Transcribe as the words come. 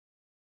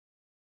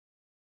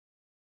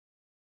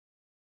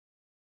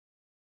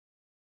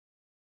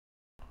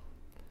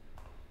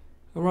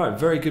All right,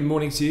 very good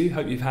morning to you.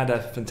 Hope you've had a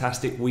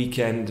fantastic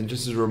weekend. And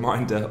just as a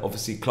reminder,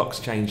 obviously clocks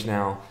change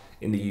now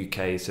in the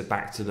UK, so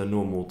back to the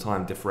normal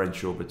time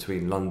differential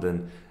between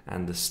London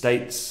and the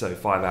States. So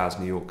 5 hours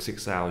New York,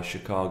 6 hours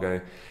Chicago,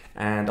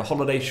 and a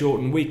holiday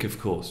shortened week, of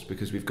course,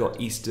 because we've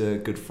got Easter,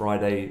 Good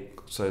Friday,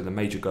 so the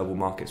major global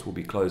markets will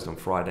be closed on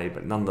Friday,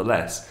 but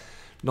nonetheless,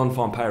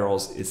 non-farm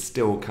payrolls is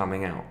still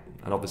coming out.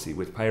 And obviously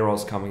with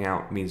payrolls coming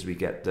out means we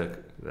get the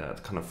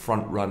kind of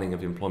front running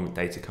of employment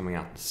data coming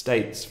out of the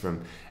States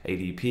from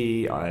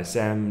ADP,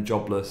 ISM,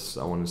 jobless,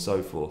 so on and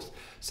so forth.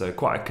 So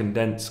quite a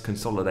condensed,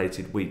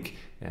 consolidated week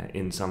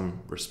in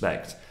some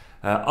respect.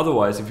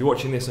 Otherwise, if you're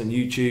watching this on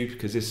YouTube,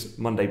 because this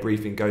Monday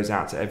briefing goes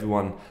out to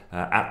everyone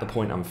at the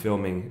point I'm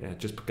filming,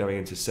 just going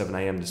into 7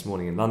 a.m. this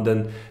morning in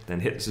London, then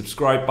hit the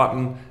subscribe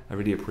button. I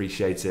really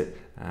appreciate it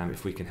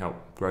if we can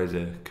help grow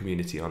the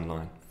community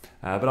online.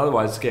 But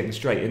otherwise, getting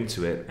straight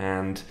into it,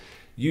 and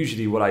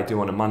usually what I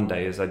do on a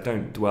Monday is I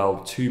don't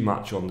dwell too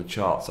much on the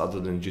charts other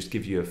than just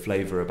give you a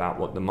flavour about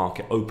what the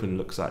market open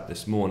looks like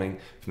this morning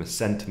from a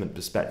sentiment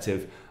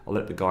perspective. I'll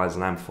let the guys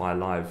on Amplify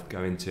Live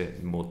go into it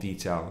in more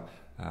detail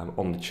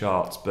on the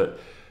charts, but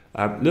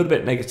a little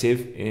bit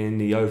negative in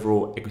the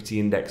overall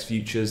equity index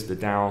futures. The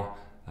Dow,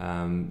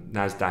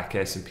 Nasdaq,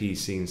 S&P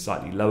seen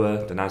slightly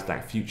lower. The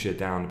Nasdaq future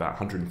down about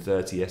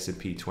 130,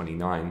 S&P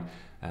 29.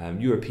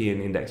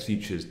 European index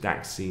futures,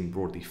 DAX seen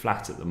broadly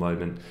flat at the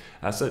moment.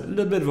 So a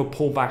little bit of a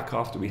pullback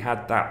after we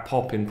had that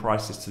pop in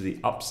prices to the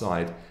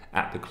upside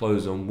at the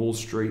close on Wall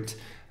Street.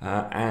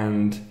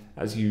 And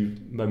as you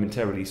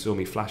momentarily saw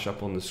me flash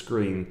up on the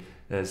screen,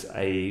 there's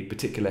a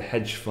particular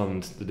hedge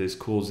fund that is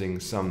causing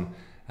some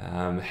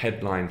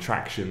headline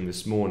traction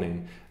this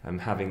morning,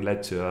 having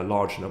led to a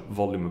large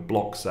volume of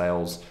block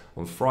sales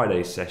on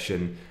Friday's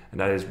session, and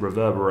that is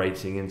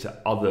reverberating into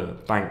other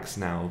banks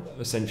now,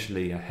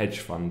 essentially a hedge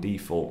fund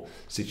default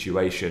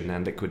situation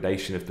and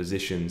liquidation of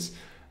positions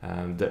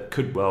that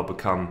could well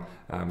become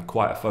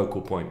quite a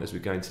focal point as we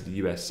go into the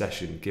US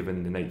session,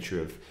 given the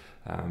nature of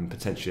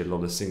potentially a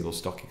lot of single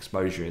stock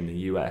exposure in the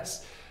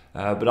US.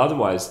 But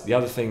otherwise, the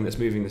other thing that's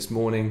moving this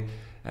morning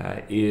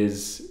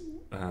is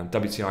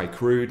WTI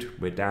crude.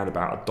 We're down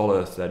about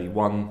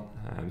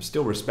 $1.31,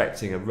 still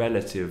respecting a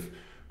relative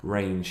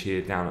range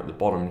here down at the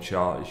bottom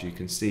chart. As you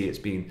can see, it's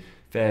been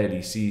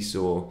fairly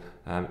seesaw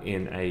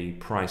in a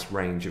price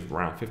range of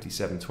around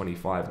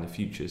 57.25 in the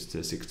futures to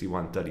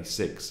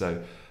 61.36.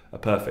 So a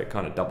perfect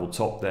kind of double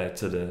top there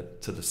to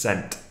the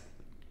cent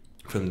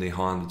from the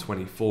high on the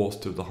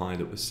 24th to the high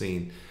that was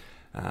seen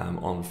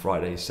on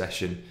Friday's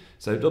session.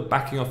 So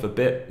backing off a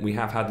bit, we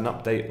have had an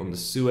update on the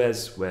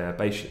Suez, where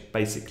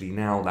basically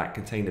now that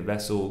container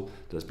vessel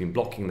that's been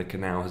blocking the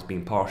canal has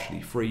been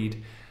partially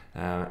freed.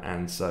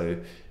 And so,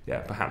 yeah,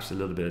 perhaps a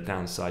little bit of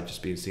downside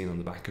just being seen on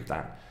the back of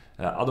that.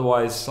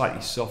 Otherwise,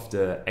 slightly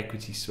softer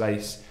equity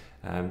space.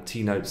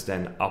 T-notes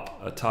then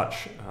up a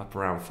touch, up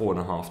around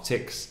 4.5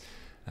 ticks.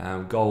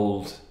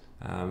 Gold,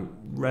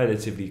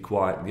 relatively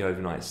quiet, the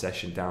overnight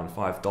session down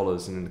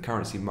 $5. And in the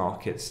currency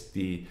markets,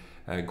 the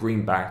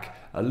greenback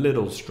a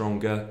little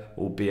stronger,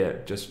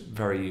 albeit just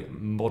very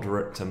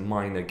moderate to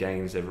minor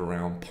gains of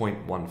around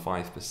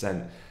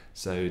 0.15%.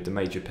 So the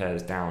major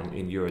pairs down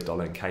in euro,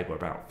 dollar and cable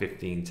about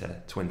 15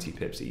 to 20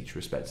 pips each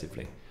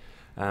respectively.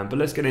 But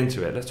let's get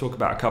into it. Let's talk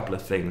about a couple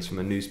of things from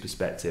a news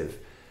perspective.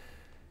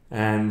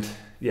 And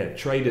yeah,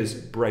 traders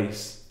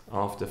brace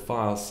after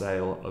fire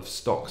sale of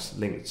stocks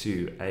linked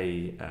to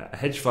a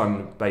hedge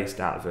fund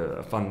based out of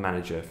a fund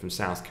manager from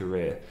South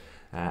Korea.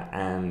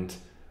 And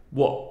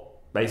what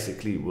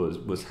basically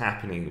was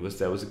happening was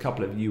there was a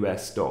couple of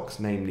US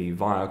stocks, namely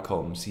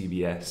Viacom,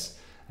 CBS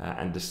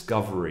and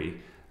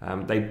Discovery.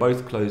 They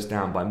both closed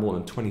down by more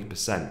than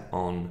 20%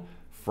 on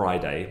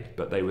Friday,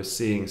 but they were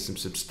seeing some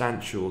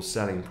substantial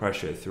selling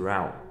pressure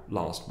throughout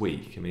last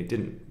week. I mean, it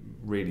didn't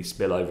really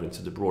spill over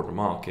into the broader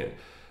market,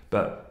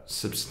 but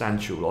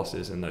substantial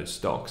losses in those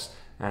stocks.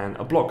 And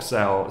a block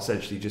sale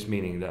essentially just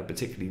meaning that a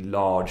particularly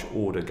large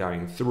order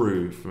going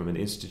through from an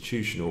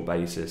institutional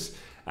basis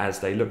as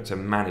they look to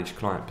manage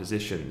client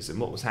positions. And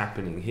what was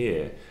happening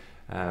here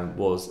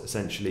was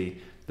essentially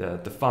the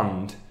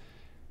fund,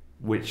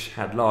 which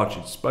had large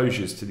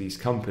exposures to these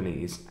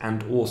companies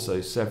and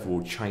also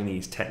several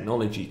Chinese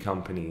technology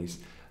companies.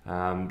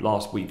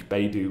 Last week,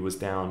 Baidu was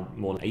down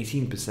more than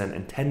 18%,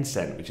 and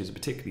Tencent, which is a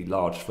particularly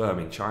large firm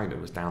in China,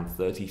 was down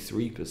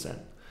 33%.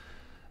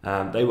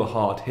 They were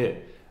hard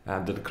hit.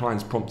 The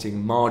declines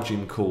prompting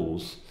margin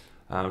calls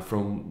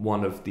from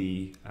one of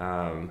the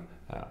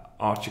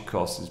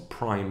Archegos'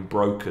 prime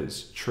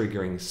brokers,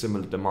 triggering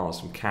similar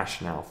demands from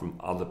cash now from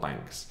other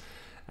banks.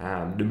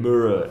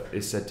 Nomura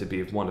is said to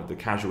be one of the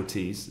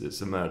casualties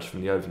that's emerged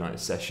from the overnight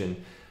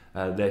session.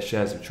 Their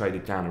shares have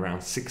traded down around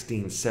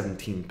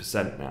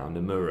 16-17% now,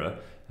 Nomura,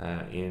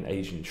 in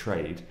Asian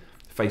trade,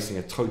 facing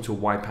a total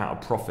wipeout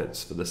of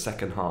profits for the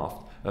second half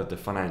of the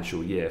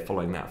financial year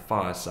following that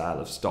fire sale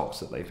of stocks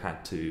that they've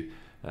had to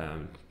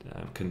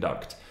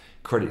conduct.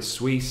 Credit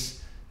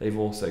Suisse, they've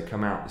also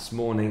come out this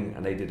morning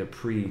and they did a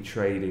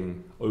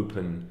pre-trading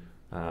open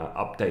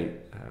update,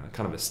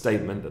 kind of a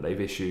statement that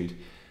they've issued.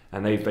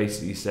 and they've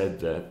basically said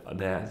that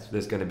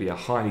there's going to be a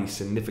highly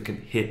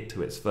significant hit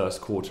to its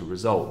first quarter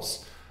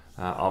results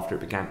after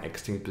it began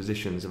exiting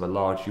positions of a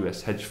large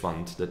US hedge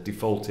fund that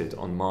defaulted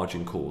on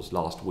margin calls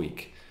last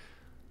week.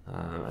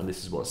 And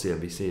this is what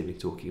CNBC have been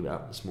talking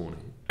about this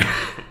morning.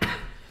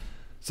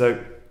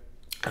 So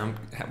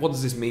what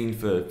does this mean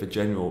for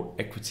general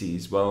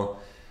equities? Well,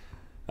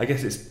 I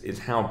guess it's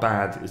how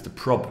bad is the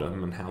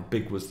problem and how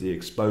big was the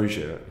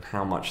exposure and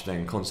how much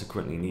then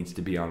consequently needs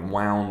to be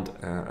unwound.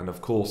 And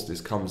of course,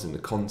 this comes in the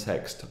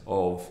context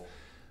of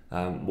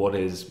what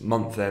is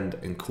month end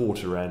and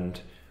quarter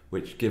end,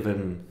 which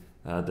given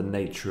the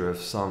nature of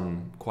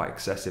some quite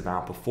excessive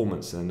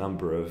outperformance in a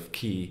number of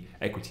key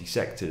equity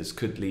sectors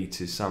could lead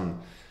to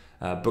some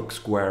book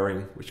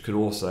squaring, which could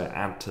also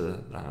add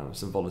to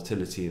some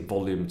volatility and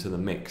volume to the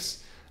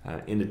mix.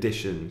 In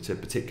addition to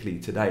particularly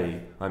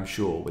today, I'm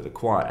sure, with a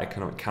quiet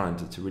economic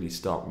calendar to really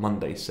start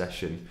Monday's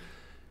session,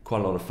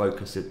 quite a lot of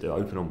focus at the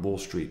open on Wall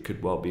Street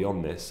could well be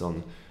on this,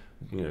 on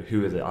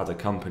who are the other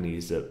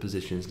companies that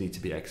positions need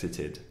to be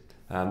exited.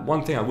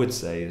 One thing I would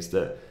say is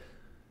that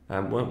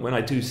when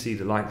I do see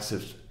the likes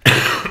of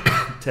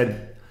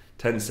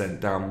Tencent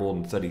down more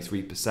than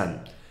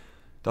 33%, it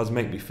does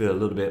make me feel a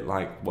little bit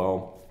like,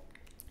 well,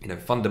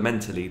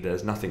 fundamentally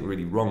there's nothing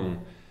really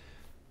wrong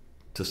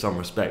to some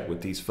respect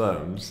with these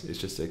firms. It's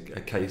just a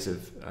case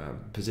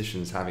of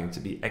positions having to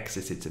be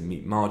exited to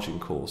meet margin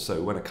calls.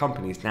 So when a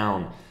company's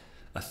down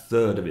a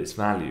third of its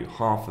value,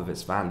 half of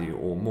its value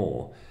or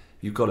more,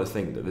 you've got to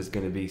think that there's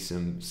going to be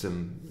some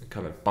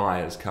kind of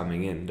buyers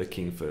coming in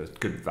looking for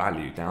good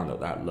value down at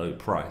that low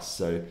price.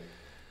 So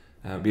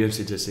it'll be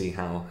interesting to see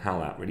how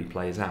that really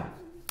plays out.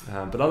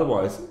 But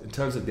otherwise, in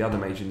terms of the other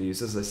major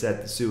news, as I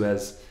said, the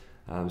Suez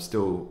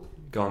still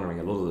garnering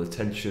a lot of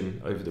attention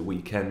over the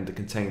weekend. The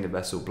container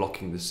vessel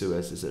blocking the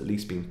Suez has at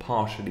least been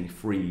partially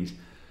freed,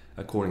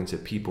 according to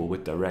people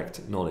with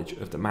direct knowledge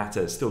of the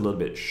matter. It's still a little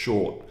bit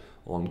short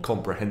on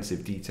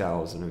comprehensive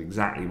details and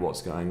exactly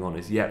what's going on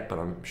as yet, but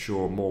I'm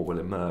sure more will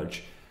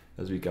emerge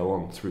as we go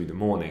on through the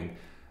morning.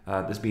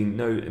 There's been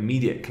no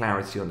immediate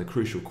clarity on the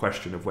crucial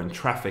question of when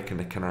traffic in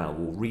the canal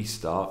will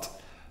restart.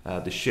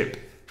 The ship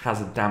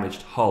has a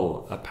damaged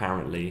hull,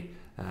 apparently,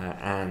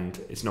 and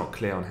it's not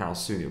clear on how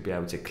soon it'll be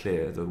able to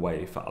clear the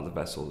way for other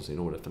vessels in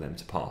order for them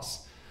to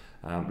pass.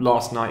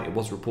 Last night it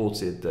was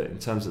reported that in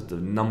terms of the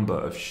number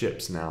of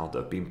ships now that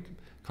have been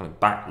kind of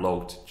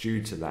backlogged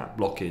due to that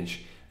blockage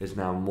is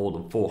now more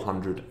than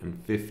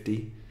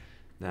 450.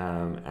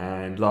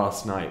 And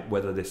last night,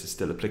 whether this is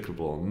still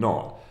applicable or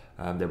not,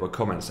 there were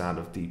comments out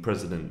of the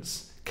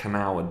president's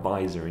canal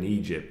advisor in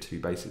Egypt, who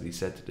basically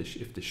said that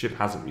if the ship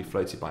hasn't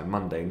refloated by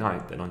Monday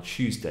night, then on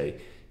Tuesday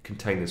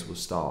containers will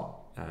start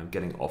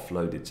getting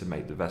offloaded to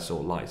make the vessel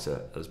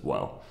lighter as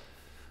well.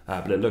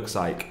 But it looks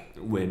like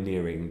we're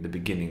nearing the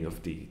beginning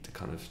of the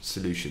kind of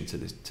solution to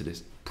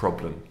this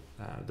problem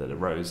that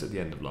arose at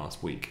the end of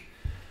last week.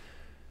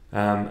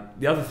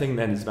 The other thing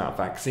then is about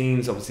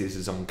vaccines. Obviously this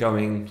is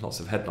ongoing. Lots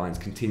of headlines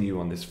continue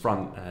on this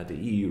front. The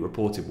EU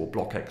reported will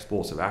block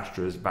exports of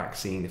Astra's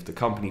vaccine if the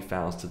company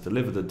fails to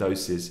deliver the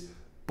doses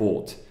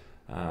bought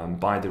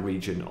by the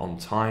region on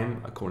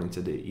time, according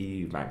to the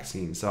EU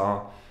vaccine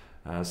czar.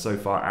 So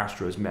far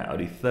Astra has met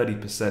only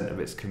 30% of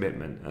its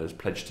commitment and has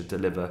pledged to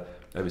deliver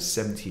over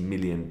 70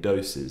 million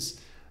doses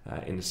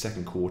in the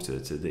second quarter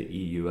to the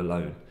EU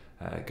alone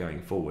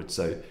going forward.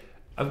 So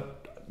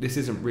this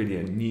isn't really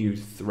a new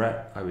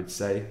threat, I would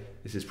say.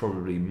 This is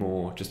probably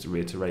more just a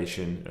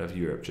reiteration of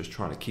Europe just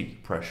trying to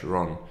keep pressure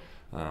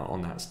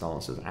on that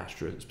stance of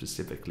Astra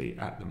specifically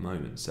at the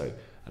moment. So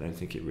I don't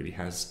think it really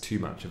has too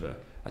much of a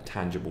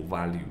tangible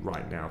value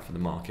right now for the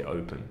market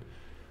open.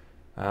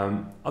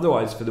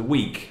 Otherwise, for the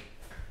week,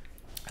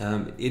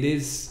 it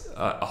is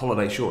a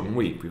holiday shortened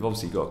week. We've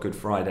obviously got Good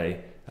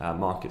Friday,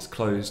 markets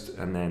closed,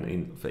 and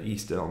then for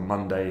Easter on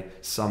Monday,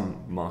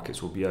 some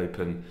markets will be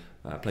open.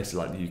 Places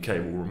like the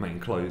UK will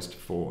remain closed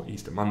for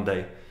Easter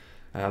Monday.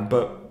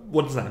 But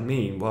what does that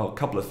mean? Well, a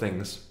couple of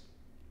things.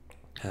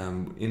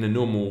 In a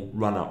normal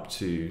run-up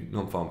to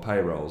non-farm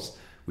payrolls,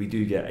 we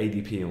do get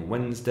ADP on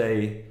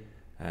Wednesday.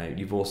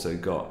 You've also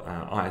got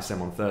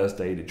ISM on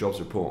Thursday, the jobs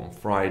report on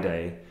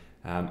Friday.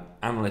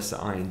 Analysts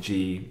at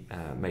ING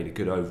made a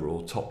good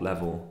overall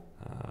top-level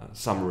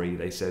summary.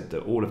 They said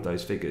that all of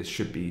those figures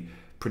should be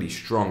pretty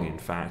strong, in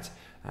fact.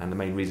 And the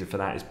main reason for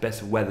that is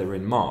better weather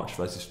in March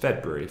versus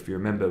February. If you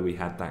remember, we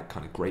had that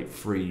kind of great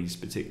freeze,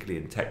 particularly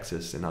in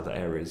Texas and other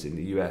areas in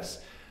the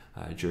US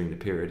during the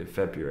period of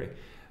February.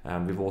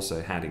 We've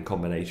also had, in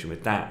combination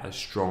with that, a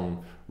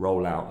strong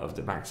rollout of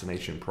the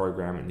vaccination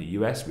program in the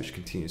US, which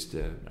continues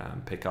to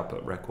pick up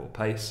at record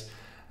pace.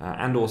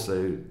 And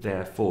also,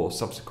 therefore,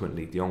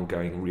 subsequently, the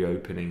ongoing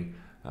reopening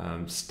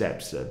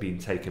steps that are being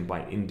taken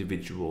by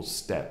individual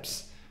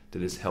steps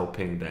that is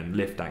helping then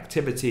lift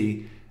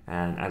activity.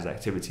 And as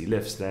activity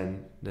lifts,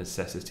 then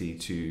necessity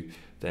to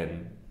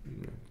then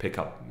pick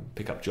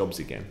up jobs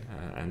again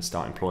and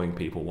start employing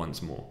people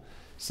once more.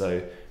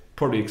 So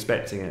probably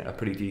expecting a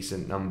pretty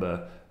decent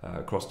number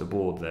across the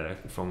board there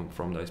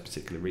from those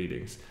particular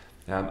readings.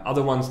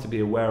 Other ones to be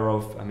aware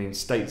of, I mean,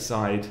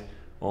 stateside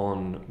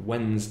on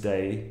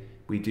Wednesday,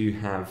 we do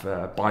have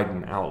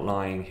Biden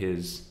outlining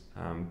his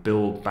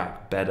Build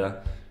Back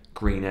Better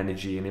green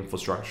energy and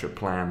infrastructure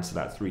plan, so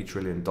that $3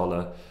 trillion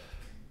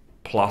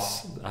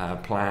plus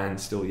plan,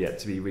 still yet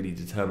to be really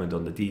determined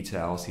on the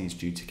details. He's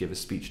due to give a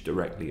speech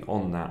directly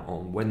on that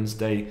on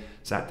Wednesday,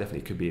 so that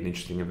definitely could be an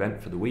interesting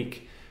event for the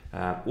week.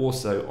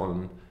 Also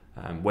on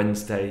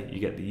Wednesday, you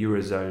get the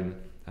Eurozone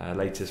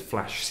latest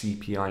flash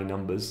CPI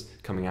numbers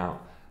coming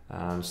out.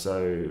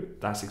 So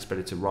that's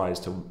expected to rise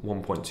to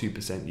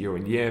 1.2% year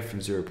on year from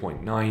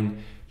 0.9,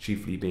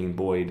 chiefly being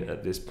buoyed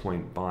at this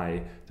point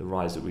by the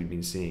rise that we've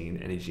been seeing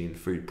in energy and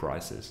food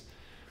prices.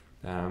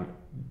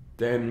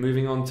 Then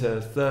moving on to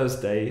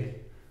Thursday,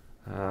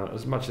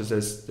 as much as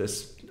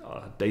there's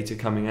data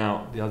coming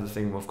out, the other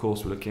thing, of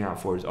course, we're looking out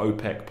for is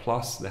OPEC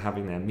Plus. They're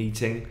having their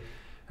meeting.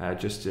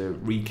 Just to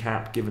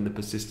recap, given the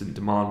persistent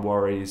demand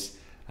worries,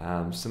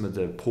 some of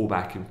the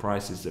pullback in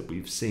prices that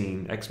we've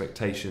seen,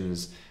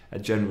 expectations are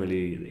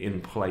generally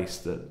in place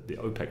that the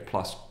OPEC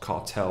Plus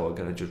cartel are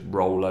going to just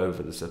roll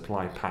over the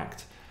supply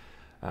pact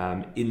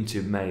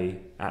into May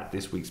at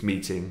this week's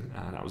meeting.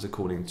 That was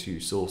according to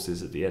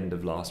sources at the end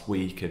of last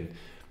week, and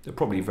they'll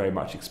probably very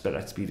much expect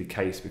that to be the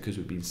case because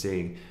we've been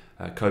seeing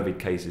COVID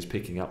cases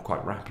picking up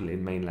quite rapidly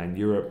in mainland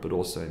Europe, but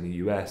also in the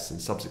US,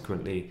 and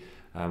subsequently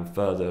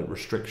further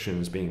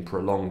restrictions being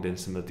prolonged in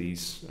some of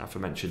these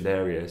aforementioned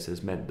areas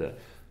has meant that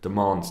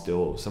demand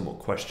still somewhat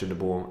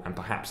questionable and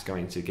perhaps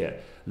going to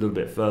get a little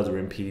bit further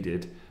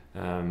impeded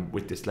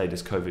with this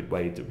latest COVID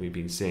wave that we've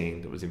been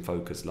seeing that was in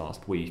focus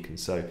last week. And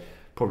so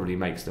probably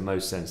makes the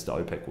most sense that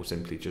OPEC will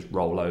simply just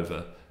roll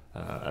over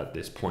at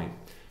this point.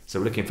 So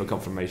we're looking for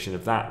confirmation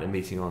of that. They're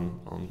meeting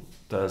on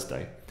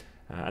Thursday.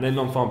 And then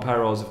non-farm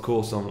payrolls, of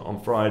course, on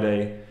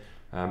Friday.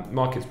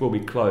 Markets will be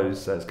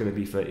closed, so it's going to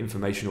be for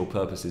informational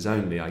purposes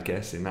only, I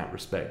guess, in that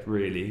respect,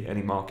 really.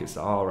 Any markets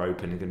that are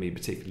open are going to be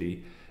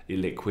particularly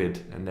illiquid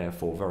and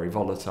therefore very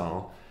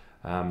volatile.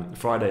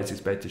 Friday is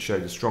expected to show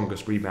the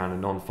strongest rebound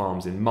in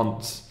non-farms in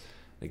months.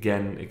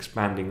 Again,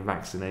 expanding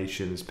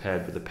vaccinations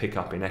paired with a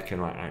pickup in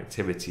economic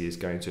activity is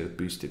going to have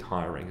boosted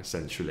hiring,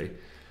 essentially.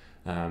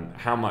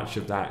 How much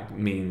of that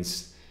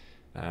means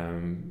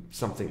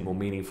something more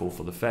meaningful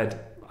for the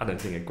Fed? I don't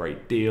think a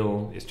great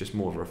deal. It's just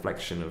more of a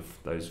reflection of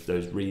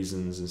those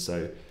reasons, and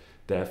so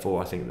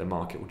therefore I think the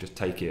market will just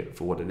take it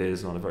for what it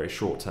is on a very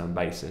short-term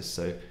basis.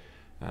 So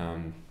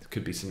it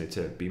could be something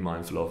to be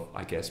mindful of,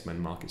 I guess, when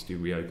markets do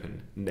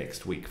reopen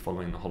next week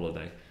following the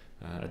holiday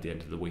at the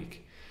end of the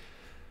week.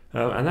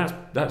 And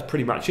that's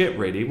pretty much it,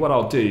 really. What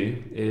I'll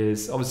do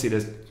is, obviously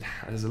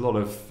there's a lot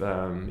of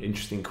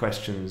interesting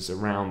questions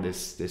around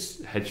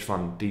this hedge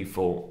fund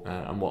default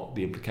and what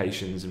the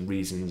implications and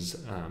reasons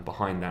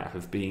behind that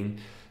have been.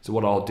 So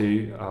what I'll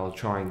do, I'll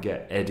try and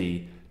get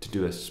Eddie to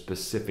do a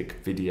specific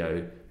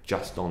video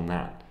just on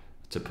that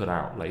to put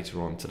out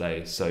later on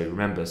today. So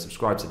remember,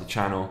 subscribe to the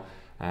channel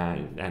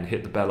and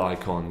hit the bell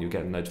icon. You'll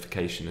get a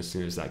notification as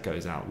soon as that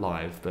goes out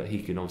live. But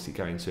he can obviously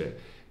go into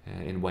it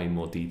in way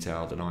more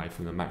detail than I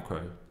from the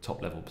macro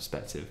top level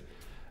perspective.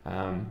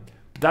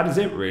 But that is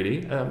it,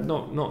 really.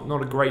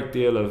 Not a great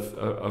deal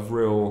of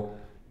real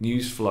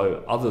news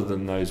flow other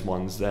than those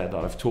ones there that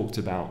I've talked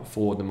about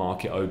for the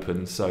market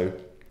open. So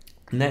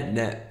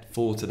net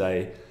for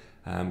today,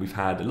 we've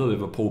had a little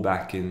bit of a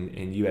pullback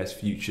in US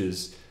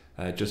futures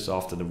just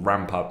after the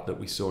ramp up that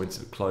we saw into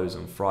the close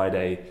on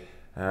Friday.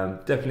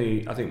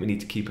 Definitely, I think we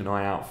need to keep an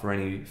eye out for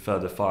any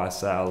further fire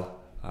sale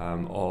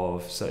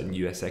of certain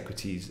US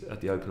equities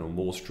at the open on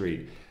Wall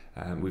Street.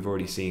 We've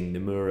already seen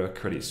Nomura,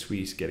 Credit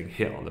Suisse getting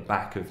hit on the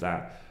back of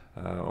that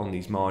on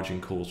these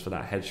margin calls for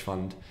that hedge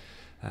fund.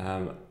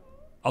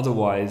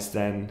 Otherwise,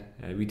 then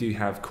we do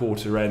have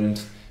quarter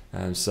end,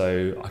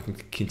 so I can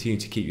continue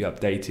to keep you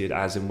updated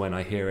as and when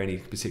I hear any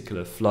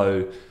particular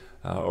flow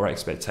or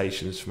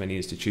expectations from any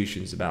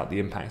institutions about the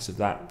impacts of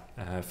that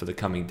for the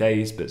coming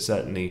days. But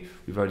certainly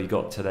we've only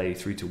got today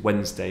through to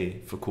Wednesday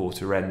for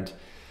quarter end.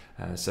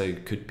 So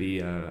it could be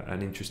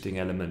an interesting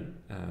element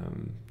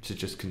to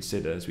just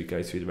consider as we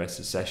go through the rest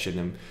of the session.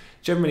 And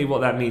generally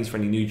what that means for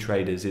any new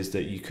traders is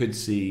that you could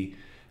see,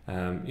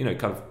 kind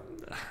of,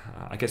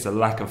 I guess, a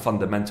lack of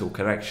fundamental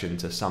connection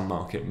to some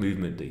market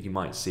movement that you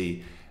might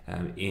see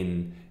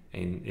in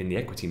the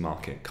equity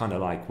market. Kind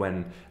of like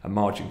when a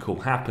margin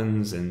call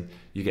happens and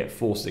you get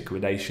forced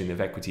liquidation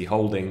of equity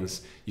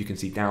holdings, you can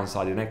see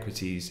downside in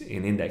equities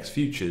in index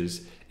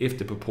futures if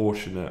the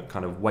proportionate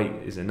kind of weight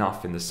is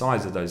enough in the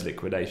size of those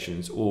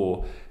liquidations,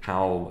 or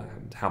how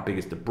big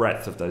is the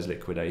breadth of those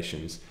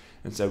liquidations.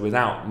 And so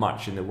without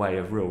much in the way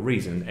of real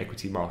reason,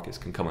 equity markets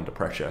can come under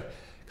pressure.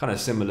 Kind of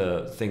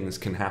similar things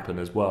can happen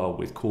as well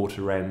with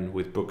quarter end,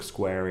 with book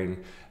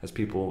squaring, as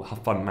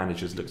fund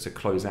managers look to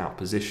close out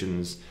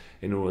positions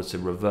in order to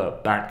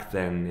revert back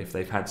then, if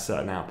they've had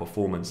certain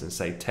outperformance in,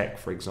 say, tech,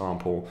 for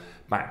example,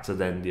 back to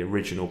then the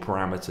original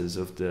parameters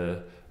of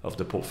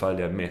the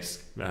portfolio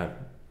mix.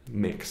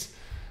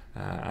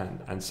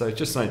 And so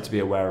just something to be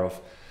aware of.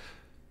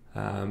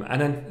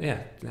 And then,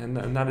 yeah,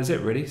 and that is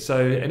it really. So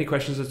any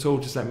questions at all,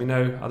 just let me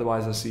know.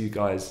 Otherwise, I'll see you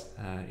guys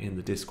in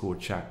the Discord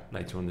chat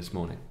later on this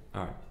morning.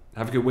 All right.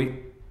 Have a good week.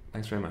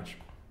 Thanks very much.